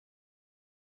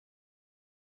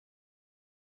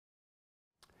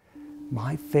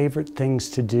My favorite things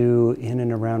to do in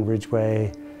and around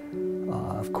Ridgway,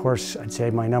 of course, I'd say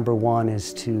my number one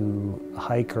is to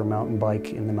hike or mountain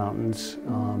bike in the mountains.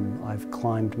 I've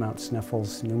climbed Mount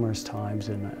Sniffles numerous times,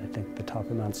 and I think the top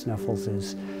of Mount Sniffles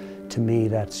is, to me,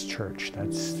 that's church.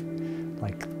 That's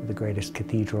like the greatest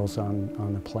cathedrals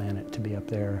on the planet, to be up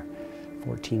there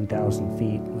 14,000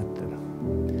 feet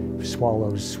with the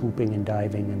swallows swooping and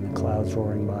diving and the clouds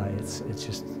roaring by. It's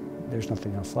just, there's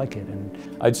nothing else like it.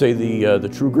 And I'd say the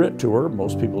True Grit tour,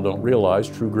 most people don't realize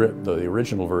True Grit, the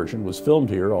original version, was filmed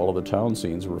here. All of the town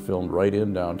scenes were filmed right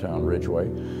in downtown Ridgway.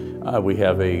 We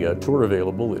have a tour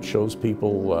available that shows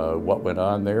people what went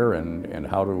on there and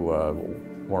how to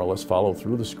more or less follow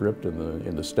through the script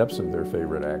in the steps of their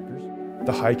favorite actors.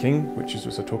 The hiking, which is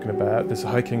what we're talking about, there's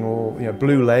hiking all,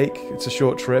 Blue Lake, it's a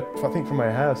short trip. I think from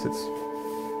my house it's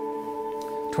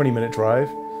a 20-minute drive.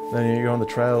 Then you're on the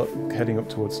trail heading up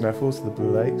towards Sniffles to the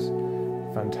Blue Lakes.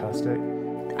 Fantastic.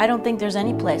 I don't think there's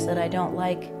any place that I don't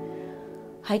like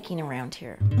hiking around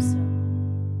here. So.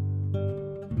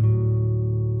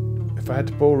 If I had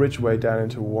to boil Ridgway down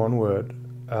into one word,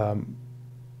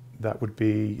 that would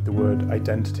be the word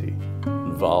identity.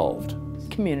 Involved.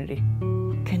 Community.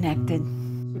 Connected.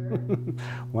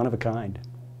 one of a kind.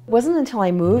 It wasn't until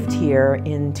I moved here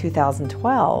in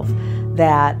 2012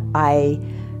 that I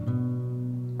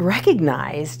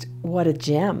recognized what a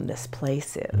gem this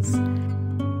place is.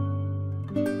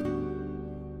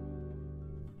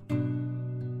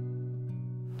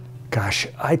 Gosh,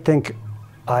 I think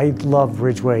I love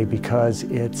Ridgway because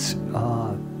it's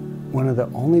one of the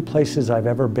only places I've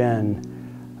ever been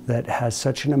that has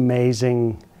such an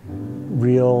amazing,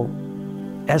 real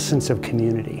essence of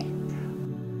community.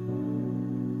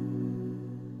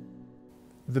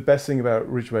 The best thing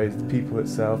about Ridgway is the people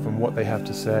itself and what they have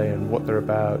to say and what they're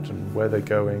about and where they're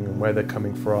going and where they're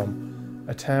coming from.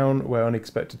 A town where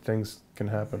unexpected things can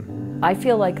happen. I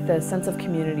feel like the sense of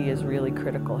community is really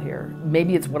critical here.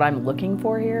 Maybe it's what I'm looking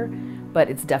for here, but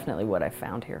it's definitely what I've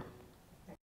found here.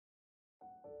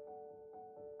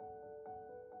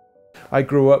 I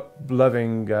grew up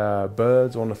loving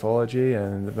birds, ornithology,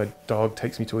 and my dog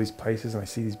takes me to all these places and I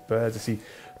see these birds. I see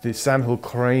the sandhill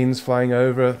cranes flying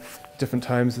over different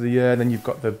times of the year, and then you've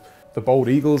got the bald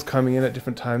eagles coming in at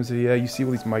different times of the year. You see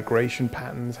all these migration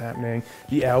patterns happening,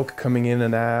 the elk coming in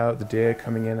and out, the deer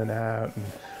coming in and out, and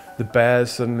the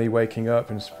bears suddenly waking up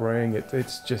in spring.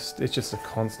 It's just a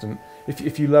constant.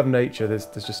 If you love nature, there's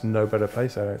just no better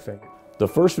place, I don't think. The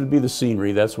first would be the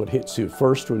scenery. That's what hits you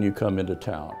first when you come into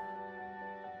town.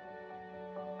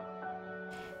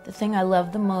 The thing I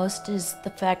love the most is the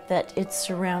fact that it's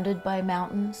surrounded by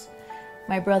mountains.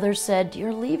 My brother said,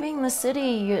 "You're leaving the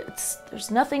city, there's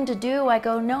nothing to do." I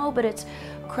go, "No, but it's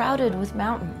crowded with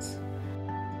mountains."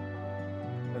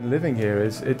 And living here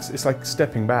it's like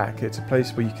stepping back. It's a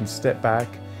place where you can step back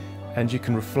and you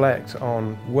can reflect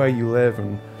on where you live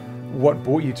and what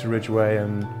brought you to Ridgway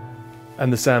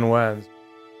and the San Juans.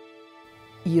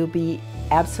 You'll be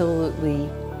absolutely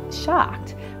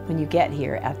shocked when you get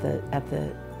here at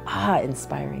the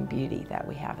awe-inspiring beauty that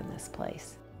we have in this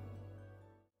place.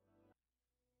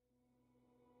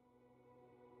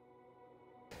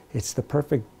 It's the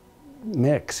perfect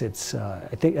mix. It's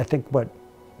I think what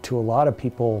to a lot of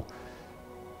people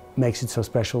makes it so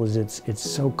special is it's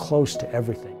so close to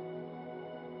everything.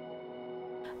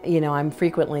 You know, I'm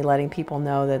frequently letting people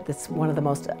know that it's one of the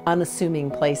most unassuming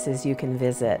places you can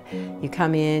visit. You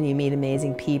come in, you meet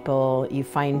amazing people, you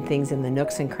find things in the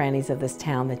nooks and crannies of this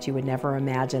town that you would never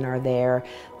imagine are there.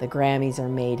 The Grammys are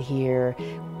made here,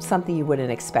 something you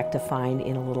wouldn't expect to find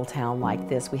in a little town like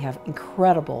this. We have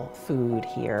incredible food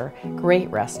here, great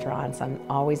restaurants. I'm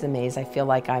always amazed. I feel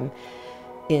like I'm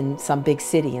in some big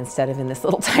city instead of in this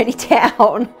little tiny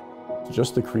town.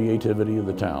 Just the creativity of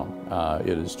the town.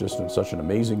 It is just such an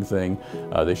amazing thing.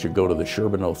 They should go to the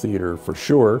Sherbino Theater for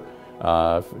sure,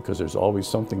 because there's always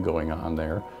something going on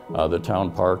there. The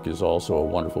town park is also a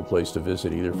wonderful place to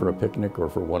visit, either for a picnic or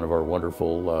for one of our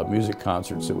wonderful music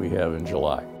concerts that we have in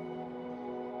July.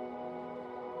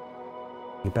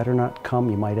 You better not come,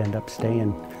 you might end up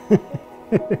staying.